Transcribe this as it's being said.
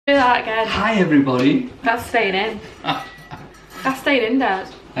Do that again. Hi everybody. That's staying in. That's staying in, Dad.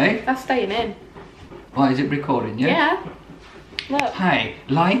 Hey? That's staying in. What, is it recording, yeah? Yeah. Look. Hi,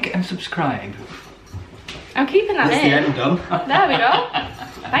 like and subscribe. I'm keeping that That's in. the end done. There we go.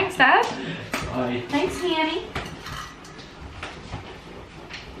 Thanks, Dad. Bye. Thanks, Annie.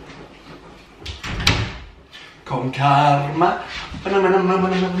 Con karma.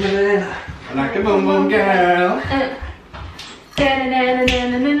 Like a boom boom girl. Do you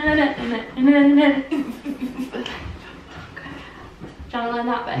want to learn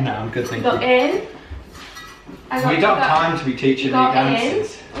that bit? No, I'm good, thank Go you. in. We don't have time to be teaching me Go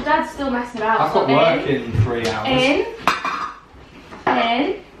dances. in. Well, Dad's still messing about. I've got so work in 3 hours. In.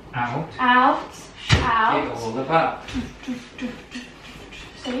 Out. Out. Get Out. all of that.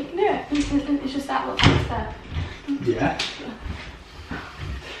 So you can do it. It's just that little faster. Yeah.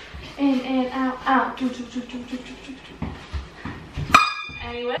 In, out, out.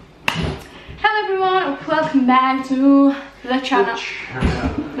 Anyway. Hello everyone, welcome back to the channel.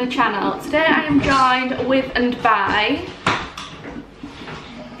 Today I am joined with and by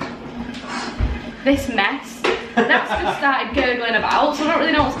this mess. That's just started gurgling about, so I don't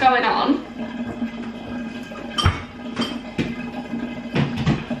really know what's going on.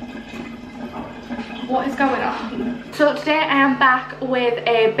 What is going on? So today I am back with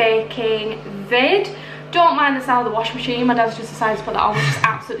a baking vid. Don't mind the sound of the washing machine, my dad's just decided to put that on, which is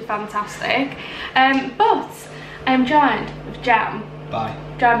absolutely fantastic. But I am joined with Jam. Bye.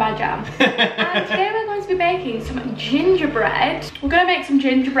 Joined by Jam. And today we're going to be baking some gingerbread. We're going to make some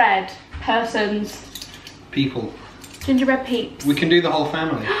gingerbread persons. People. Gingerbread peeps. We can do the whole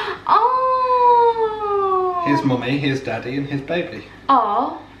family. Oh! Here's mummy, here's daddy, and here's baby.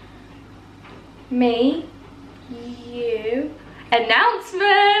 Oh. Me. You.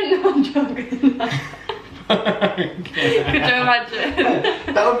 Announcement! I'm joking. Could you imagine?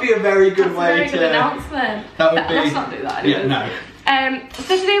 That would be a very good way That's a very good announcement. That would be. Let's not do that anyway. Yeah, no.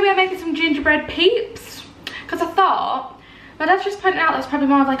 So today we are making some gingerbread peeps. Because I thought, my dad's just pointed out that's probably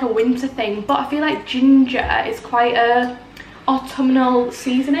more of like a winter thing, but I feel like ginger is quite a autumnal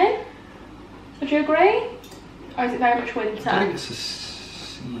seasoning. Would you agree? Or is it very much winter? I think it's a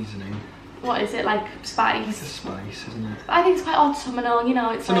seasoning. What is it, like spice? It's a spice, isn't it? I think it's quite autumnal, you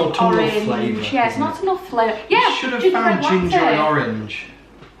know, it's an like autumnal orange. flavour, Yeah, it's an isn't it? autumnal flavour. Yeah, You should have gingerbread found ginger latte. and orange.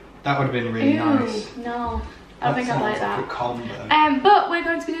 That would have been really nice. No, I don't think I'd like that. A combo. But we're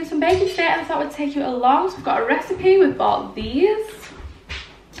going to be doing some baking today and I thought we'd take you along. So we've got a recipe, we've bought these.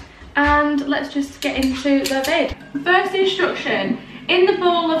 And let's just get into the vid. First instruction, in the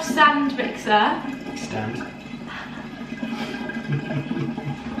bowl of stand mixer. Stand.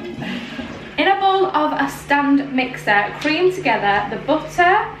 In a bowl of a stand mixer, cream together the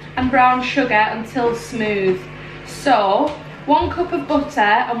butter and brown sugar until smooth. So, 1 cup of butter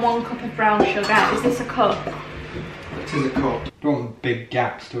and 1 cup of brown sugar. Is this a cup? It is a cup. Don't want big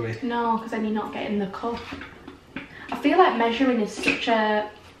gaps, do we? No, because then you're not getting the cup. I feel like measuring is such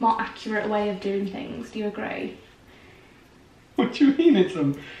a more accurate way of doing things. Do you agree? What do you mean it's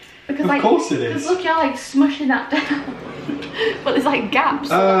Because, of course it is. Because look, you're like smushing that down. But there's like gaps.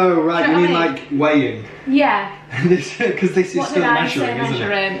 Oh, right, Do you you know mean what I like weighing? Yeah. Because this is What still did I measuring, say isn't it?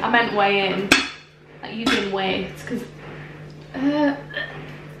 measuring? I meant weighing. Like using weights, because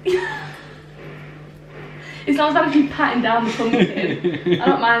it's not as bad as you patting down the pumpkin. I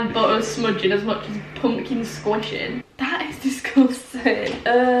don't mind butter smudging as much as pumpkin squishing. That is disgusting.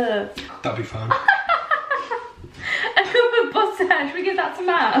 That'd be fun. A cup of butter. Should we give that to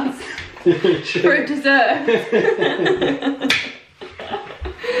Maz for a dessert?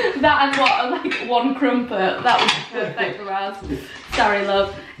 That and what, like 1 crumpet. That would be perfect for Maz. Sorry,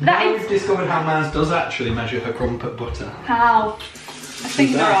 love. Now we've discovered how Maz does actually measure her crumpet butter. How? A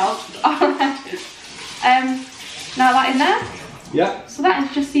finger off. Alright. Now that in there? Yeah. So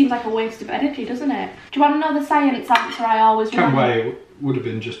that just seems like a waste of energy, doesn't it? Do you want to know the science answer I always Can remember? weigh would have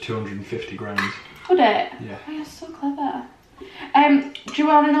been just 250 grams. Would it? Yeah. Oh, you're so clever. Do you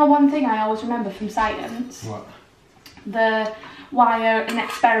want to know one thing I always remember from science? What? Why an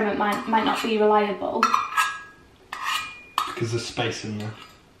experiment might not be reliable. Because there's space in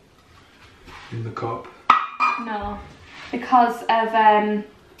the cup. No. Because of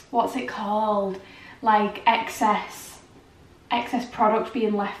what's it called? Like excess product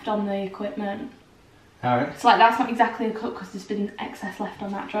being left on the equipment. Alright. So like that's not exactly a cup because there's been excess left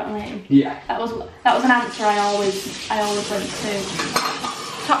on that, do you know what I mean? Yeah. That was an answer I always went to.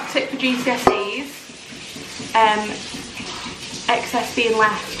 Top tip for GCSEs. Excess being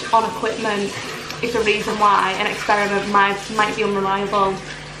left on equipment is a reason why an experiment might be unreliable.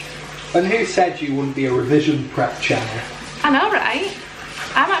 And who said you wouldn't be a revision prep channel? I know, right?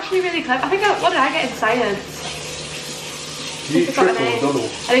 I'm actually really clever. I think, what did I get in science? You did triple or double?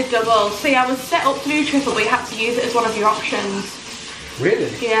 I did double. See, I was set up to do triple, but you had to use it as one of your options.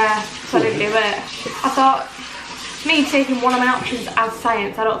 Really? Yeah, so I didn't do it. I thought, me taking one of my options as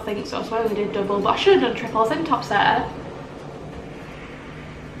science, I don't think so, so I only did double, but I should have done triple. I was in top set.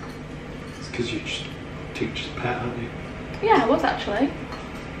 It's because you're just teacher's pet, aren't you? Yeah, I was actually.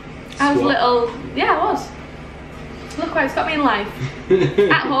 I was little, yeah, I was. Look where it's got me in life.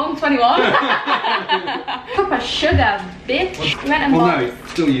 At home, 21. Cup of sugar, bitch. You went and bought. No,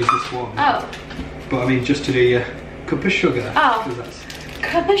 still use this one. Oh. But I mean, just to do your cup of sugar. Oh. That's...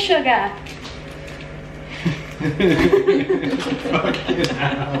 Cup of sugar. Fucking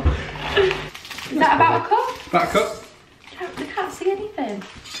hell. Is that about a cup? About a cup? I can't see anything.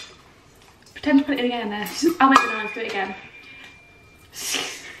 Pretend to put it again there. I'll make the noise, do it again.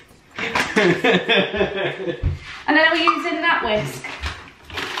 And then we're using that whisk.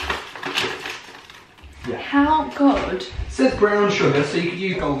 Yeah. How good. It says brown sugar, so you could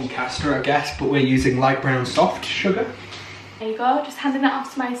use golden castor, I guess, but we're using light brown soft sugar. There you go, just handing that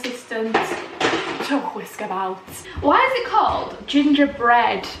off to my assistant to whisk about. Why is it called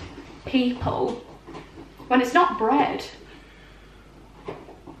gingerbread people when it's not bread?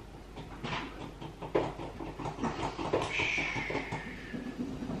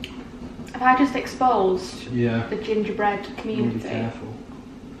 Have I just exposed the gingerbread community? Be careful.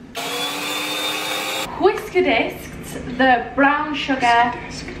 Whisker-disked the brown sugar,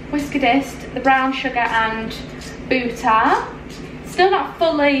 whisker-disked the brown sugar and butter. Still not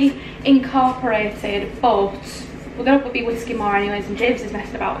fully incorporated, but we're going to be whisking more anyways, and James is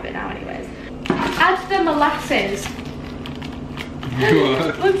messing about with it now anyways. Add the molasses.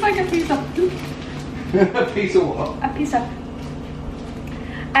 Looks like a piece of... A piece of what? A piece of...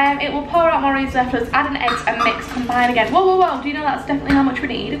 it will pour out more easily afterwards. Add an eggs and mix, combine again. Whoa, whoa, whoa, do you know that's definitely how much we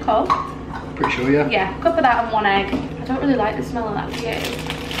need? A cup? Pretty sure, yeah. Yeah, a cup of that and 1 egg. I don't really like the smell of that, do you?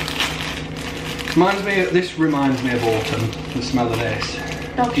 This reminds me of autumn, the smell of this.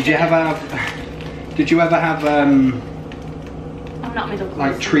 Did you ever have I'm not middle class.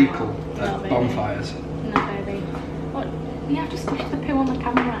 like treacle No, at baby. Bonfires? No, baby. What? You have to squish the poo on the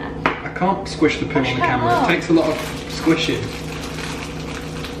camera. I can't squish the poo on the camera. up. It takes a lot of squishing.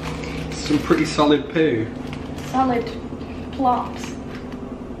 Some pretty solid poo. Solid plops.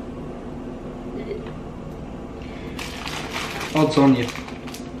 Odds on you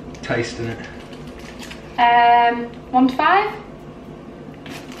tasting it. 1 to 5?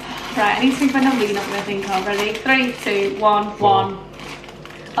 Right, I need to think of a number you're not going to think of. Ready? 3, 2, 1, 1.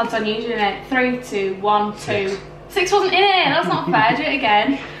 Odds on you doing it. 3, 2, 1, 2. 6 wasn't in it. That's not fair. Do it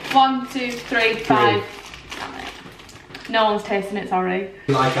again. 1, 2, 3, 5. No one's tasting it, sorry.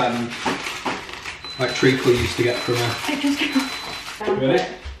 Like treacle used to get from a... It just Ready?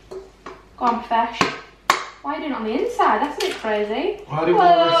 Go on, Fesh. Why are you doing it on the inside? That's a bit crazy. I didn't want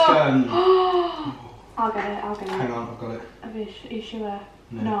to risk... I'll get it, I'll get it. Hang on, I've got it. Are you sure?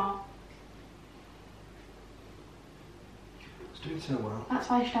 No. It's doing so well. That's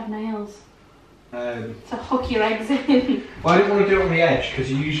why you should have nails. To hook your eggs in. Well, I didn't want to do it on the edge because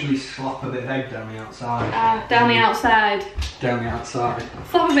you usually slop a bit of egg down the outside. Down the outside. Down the outside.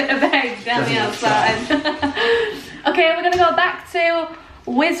 Slop a bit of egg down the outside. Okay, we're going to go back to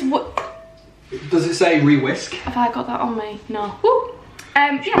Does it say re-whisk? Have I got that on me? No. Woo.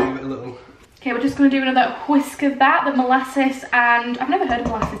 Yeah. Give it a little... Okay, we're just going to do another whisk of that, the molasses, and I've never heard of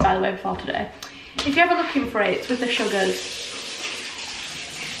molasses by the way before today. If you're ever looking for it, it's with the sugars.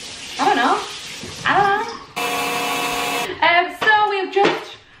 I don't know. So we've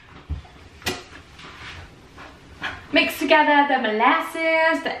just mixed together the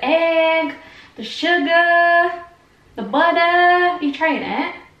molasses, the egg, the sugar, the butter. Are you trying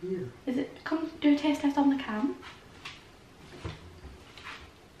it? Yeah. Is it? Come do a taste test on the cam.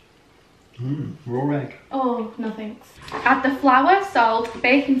 Raw egg. Oh, no thanks. Add the flour, salt,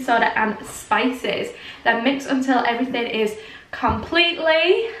 baking soda and spices. Then mix until everything is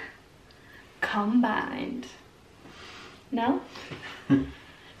completely combined. No?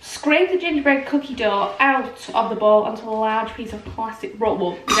 Scrape the gingerbread cookie dough out of the bowl onto a large piece of plastic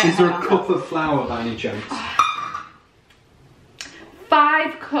roll. Is there a cup of flour by any chance?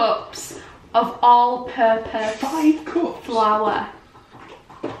 5 cups of all-purpose 5 cups? flour.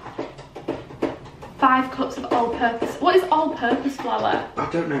 5 cups of all-purpose. What is all-purpose flour? I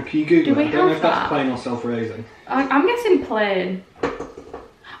don't know. Can you Google it? I don't know if that? that's plain or self-raising. I'm guessing plain.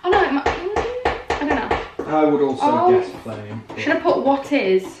 Oh no, I don't know. I would also guess plain. Should I put what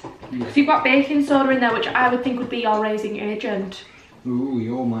is? Yeah. Because you've got baking soda in there, which I would think would be your raising agent. Ooh,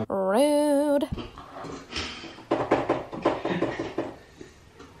 you're my... Rude.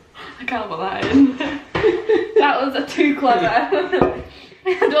 I can't put that in. That was too clever.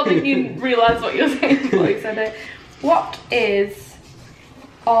 I don't think you realised what you were saying before you said it. What is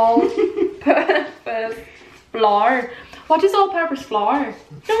all-purpose flour? What is all-purpose flour?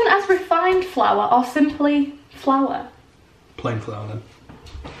 Known as refined flour or simply flour? Plain flour then.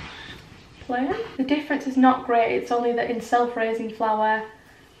 Plain? The difference is not great. It's only that in self-raising flour,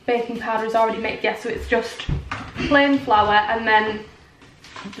 baking powder is already made. Yes, so it's just plain flour and then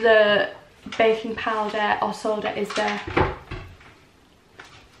the baking powder or soda is there.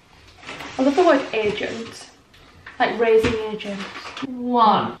 I love the word agent. Like raising agent.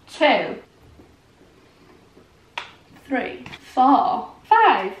 1, 2, 3, 4,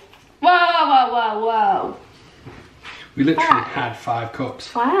 5. Whoa. We literally had 5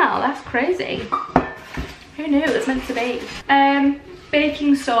 cups. Wow, that's crazy. Who knew it was meant to be?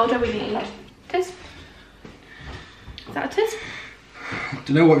 Baking soda we need. Tisp. Is that a tisp?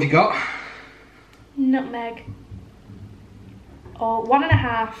 Don't know, what have you got? Nutmeg. Or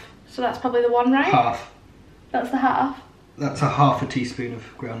 1.5. So that's probably the one, right? Half. That's the half. That's a half a teaspoon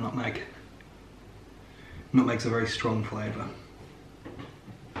of ground nutmeg. Nutmeg's a very strong flavour.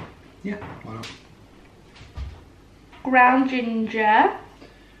 Yeah, why not? Ground ginger.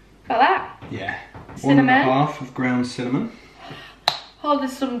 Like that? Yeah. Cinnamon. 1.5 of ground cinnamon. Oh,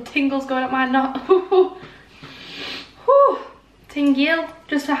 there's some tingles going up my nut. Tingle.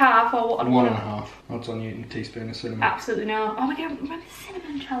 Just a half or what? 1.5. Odds on you eating a teaspoon of cinnamon. Absolutely no. Oh my god, remember the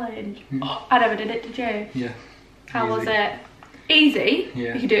cinnamon challenge? Oh, I never did it, did you? Yeah. How was it? Easy?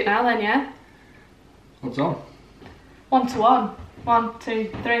 Yeah. You can do it now then, yeah? Odds on. 1 to 1. 1,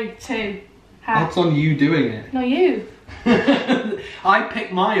 2, 3, 2. Half. Odds on you doing it. No, you. I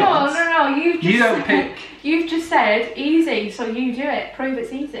pick my No, odds. no, you just You don't pick. You've just said easy, so you do it. Prove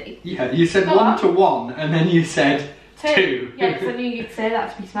it's easy. Yeah, you said Go 1 on. to 1 and then you said 2. Yeah, because I knew you'd say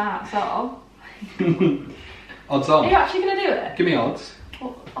that to be smart, so. Odds on. Are you actually going to do it? Give me odds.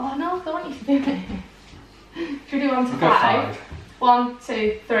 Oh no, I don't want you to do it. Should we do 1 to I'll go 5? 1,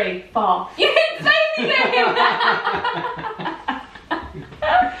 2, 3, 4. You didn't say anything!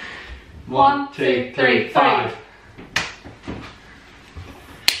 1, 2, 3, 5.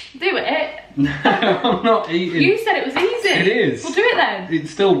 Do it. No, I'm not eating. You said it was easy. It is. We'll do it then.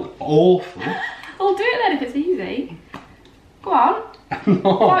 It's still awful. We'll do it then if it's easy. Go on. No.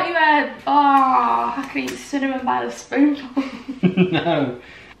 Thought you were, oh, I can eat cinnamon by the spoonful. No.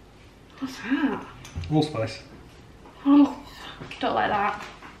 What's that? Allspice. Oh, don't like that.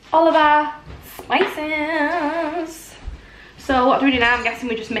 Oliver, spices. So what do we do now? I'm guessing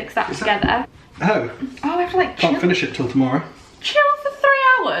we just mix that together. Oh. Oh, we have to like chill. Can't finish it till tomorrow. Chill for 3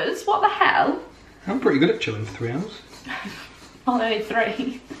 hours? What the hell? I'm pretty good at chilling for 3 hours. Only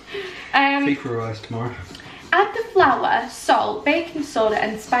 3. FIFA arrives tomorrow. Add the flour, salt, baking soda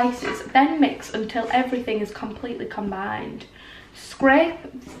and spices, then mix until everything is completely combined. Scrape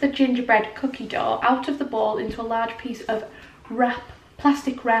the gingerbread cookie dough out of the bowl into a large piece of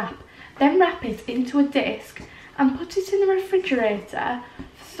plastic wrap. Then wrap it into a disc and put it in the refrigerator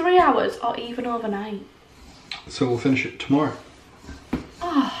for 3 hours or even overnight. So we'll finish it tomorrow.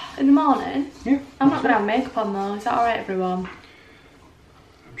 Oh, in the morning? Yeah. I'm not going to have makeup on though, is that alright everyone?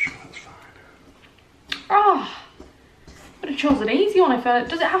 I'm sure that's fine. Oh, but I chose an easy one. I feel like,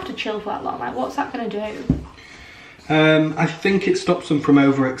 does it have to chill for that long? Like, what's that going to do? I think it stops them from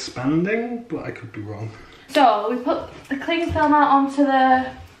over expanding, but I could be wrong. So we put the cling film out onto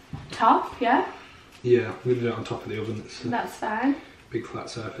the top, yeah? Yeah, we did it on top of the oven. It's a That's fine. big flat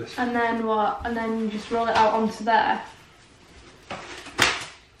surface. And then what? And then you just roll it out onto there.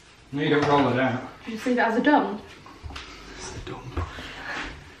 No, you don't roll it out. You just leave it as a dump. It's the dump.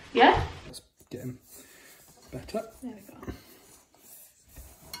 Yeah? Let's get him better. There we go.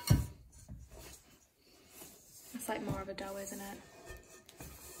 It's like more of a dough, isn't it?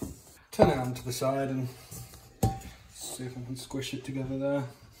 Turn it on to the side and see if I can squish it together there.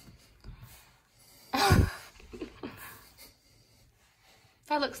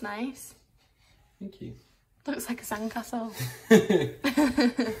 That looks nice. Thank you. Looks like a sandcastle.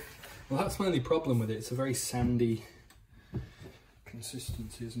 Well, that's my only problem with it. It's a very sandy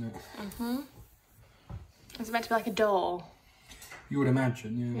consistency, isn't it? It's meant to be like a door. You would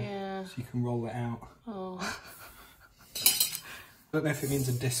imagine, yeah. Yeah. So you can roll it out. Oh. I don't know if it means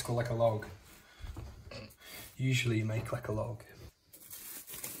a disc or like a log. Usually you make like a log.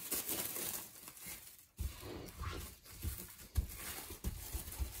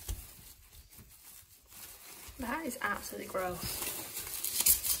 That is absolutely gross.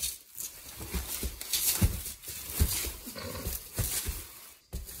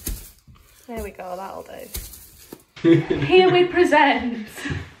 There we go, that'll do. Here we present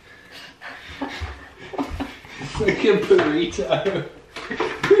Like a burrito.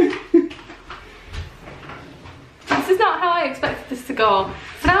 This is not how I expected this to go.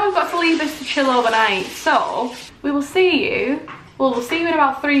 So now we've got to leave this to chill overnight. So we will see you. Well, we'll see you in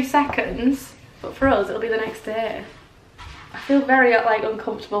about 3 seconds. But for us, it'll be the next day. I feel very like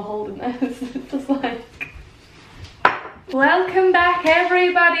uncomfortable holding this. It's just like. Welcome back,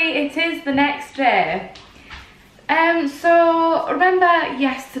 everybody. It is the next day. So remember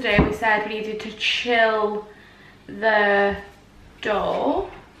yesterday we said we needed to chill the dough.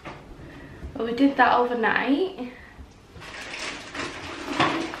 Well, we did that overnight.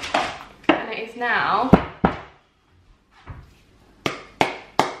 And it is now.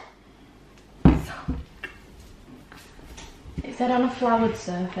 Is that on a floured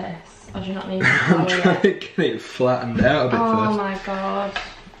surface? Or do you not need to flour I'm trying to get it flattened out a bit first. Oh my god.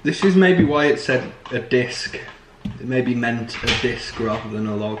 This is maybe why it said a disc. It maybe meant a disc rather than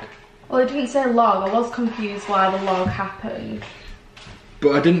a log. Well, it didn't say log. I was confused why the log happened.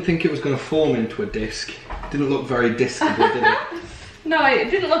 But I didn't think it was going to form into a disc. It didn't look very discable, did it? No,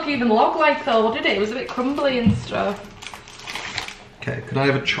 it didn't look even log-like though, did it? It was a bit crumbly and stuff. Okay, could I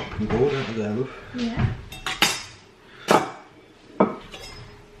have a chopping board out of there, love? Yeah.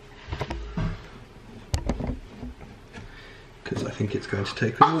 Because I think it's going to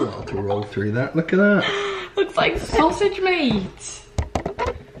take us a while to roll through that. Look at that. Looks like sausage meat.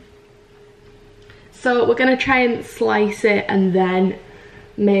 So we're going to try and slice it and then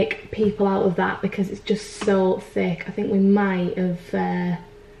make people out of that because it's just so thick. I think we might have done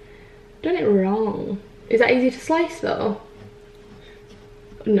it wrong. Is that easy to slice though?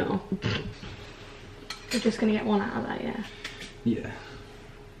 No. We're just going to get one out of that, yeah? Yeah.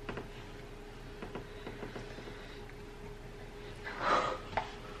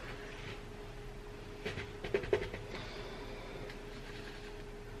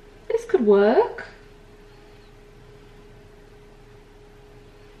 This could work.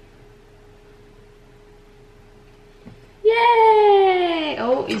 Yay!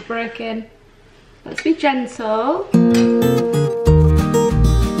 Oh, he's breaking. Let's be gentle.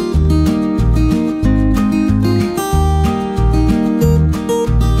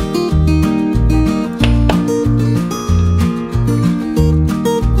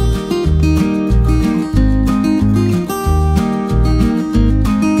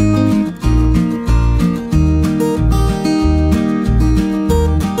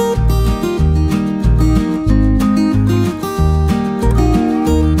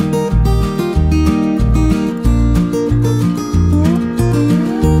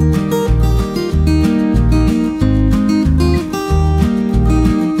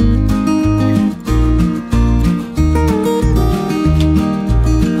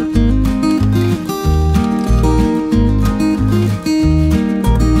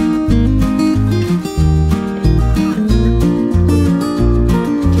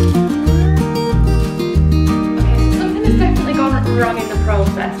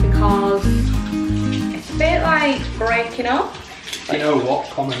 You know what?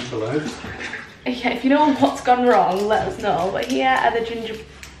 Comment below. Yeah, if you know what's gone wrong, let us know. But here are the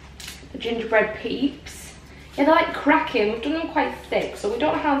gingerbread peeps. Yeah, they're like cracking. We've done them quite thick, so we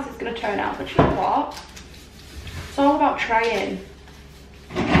don't know how this is going to turn out. But you know what? It's all about trying.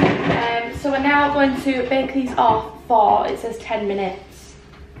 So we're now going to bake these off for, it says 10 minutes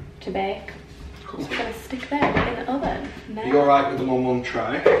to bake. Cool. So we're going to stick them in the oven. Now. Are you alright with them on one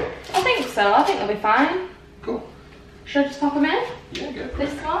try? I think so. I think they'll be fine. Cool. Should I just pop them in? Yeah, go for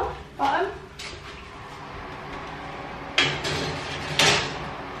this it. one, bottom.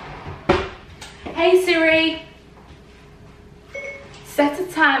 Hey Siri, set a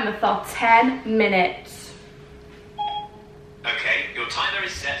timer for 10 minutes. Okay, your timer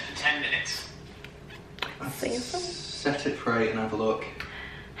is set for 10 minutes. Set it for 8 and have a look.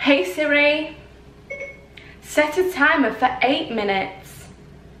 Hey Siri, set a timer for 8 minutes.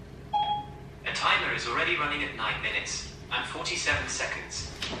 A timer is already running at 9 minutes and 47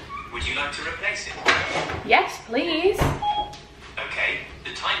 seconds. Would you like to replace it? Yes, please. Okay,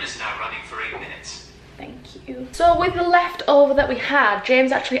 the timer's now running for 8 minutes. Thank you. So with the leftover that we had,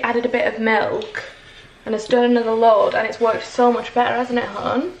 James actually added a bit of milk and has done another load, and it's worked so much better, hasn't it,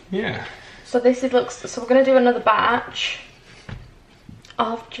 hon? Yeah. So this is so we're gonna do another batch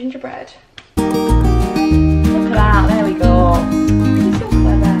of gingerbread. Look at that, there we go. He's so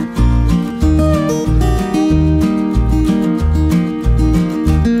clever.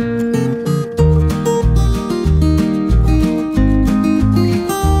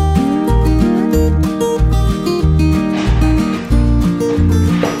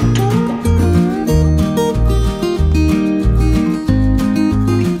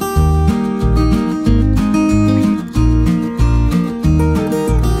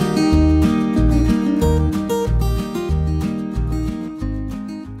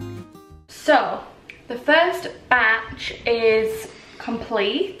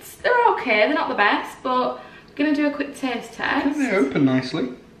 complete. They're okay, they're not the best, but I'm gonna do a quick taste test. They open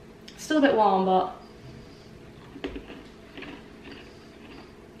nicely. Still a bit warm, but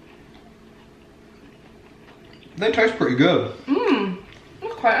They taste pretty good.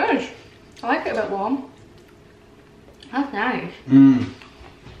 that's quite nice. I like it a bit warm. That's nice.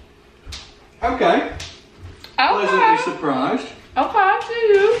 Okay. Pleasantly surprised. Okay, see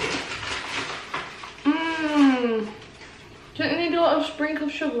you. Don't you need a little sprinkle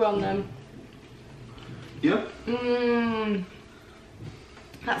of sugar on them? Yep.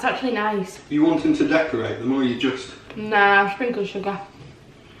 That's actually nice. You wanting to decorate them, or you just? Nah, sprinkle sugar.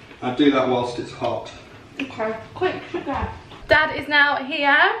 I'd do that whilst it's hot. Okay, quick sugar. Dad is now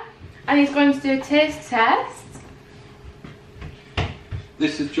here and he's going to do a taste test.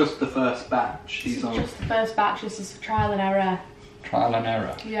 This is just the first batch. This is just the first batch, this is trial and error. Trial and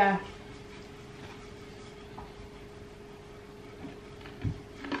error. Yeah.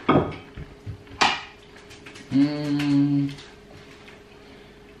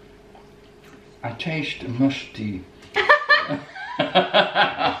 I taste musty.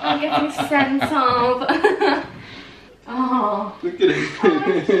 I'm getting sense of. Oh. Look at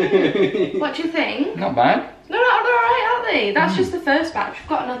it. What do you think? Not bad. No, they're alright, aren't they? That's just the first batch. We've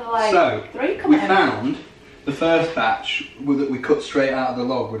got another like So, 3 coming. we found the first batch that we cut straight out of the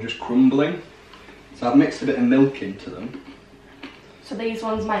log were just crumbling. So I've mixed a bit of milk into them. So these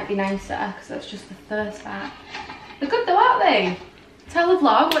ones might be nicer because that's just the first batch. They're good though, aren't they? Tell the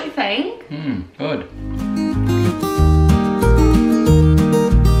vlog what you think. Good.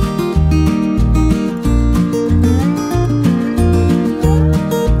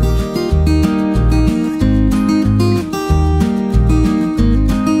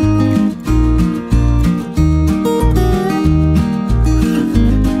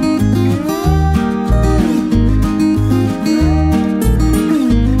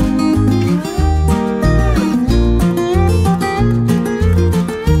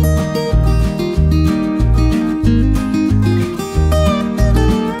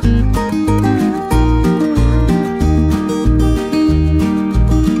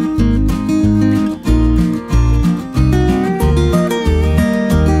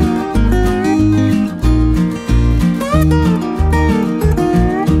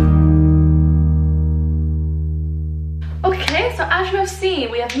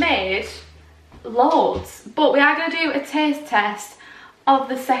 We have made loads, but we are going to do a taste test of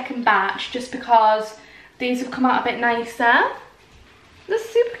the second batch just because these have come out a bit nicer. They're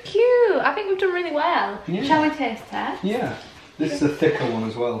super cute. I think we've done really well. Yeah. Shall we taste test? Yeah. This is a thicker one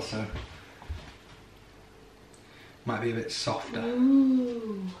as well, so might be a bit softer.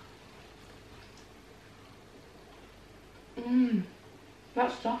 Ooh.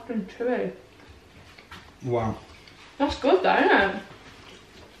 That's soft and chewy. Wow. That's good though, isn't it?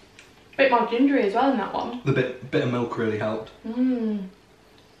 Bit more gingery as well in that one. The bit of milk really helped.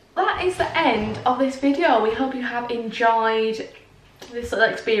 That is the end of this video. We hope you have enjoyed this little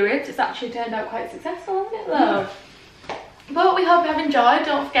experience. It's actually turned out quite successful, hasn't it, love? Yeah. But we hope you have enjoyed.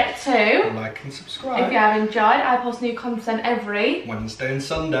 Don't forget to like and subscribe. If you have enjoyed, I post new content every Wednesday and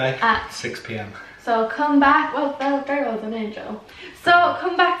Sunday at 6 PM. So come back. Well, very well done, Angel. So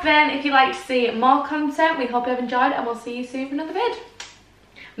come back then if you'd like to see more content. We hope you have enjoyed, and we'll see you soon for another vid.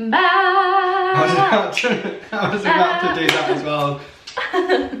 Bye. I was about to do that as well.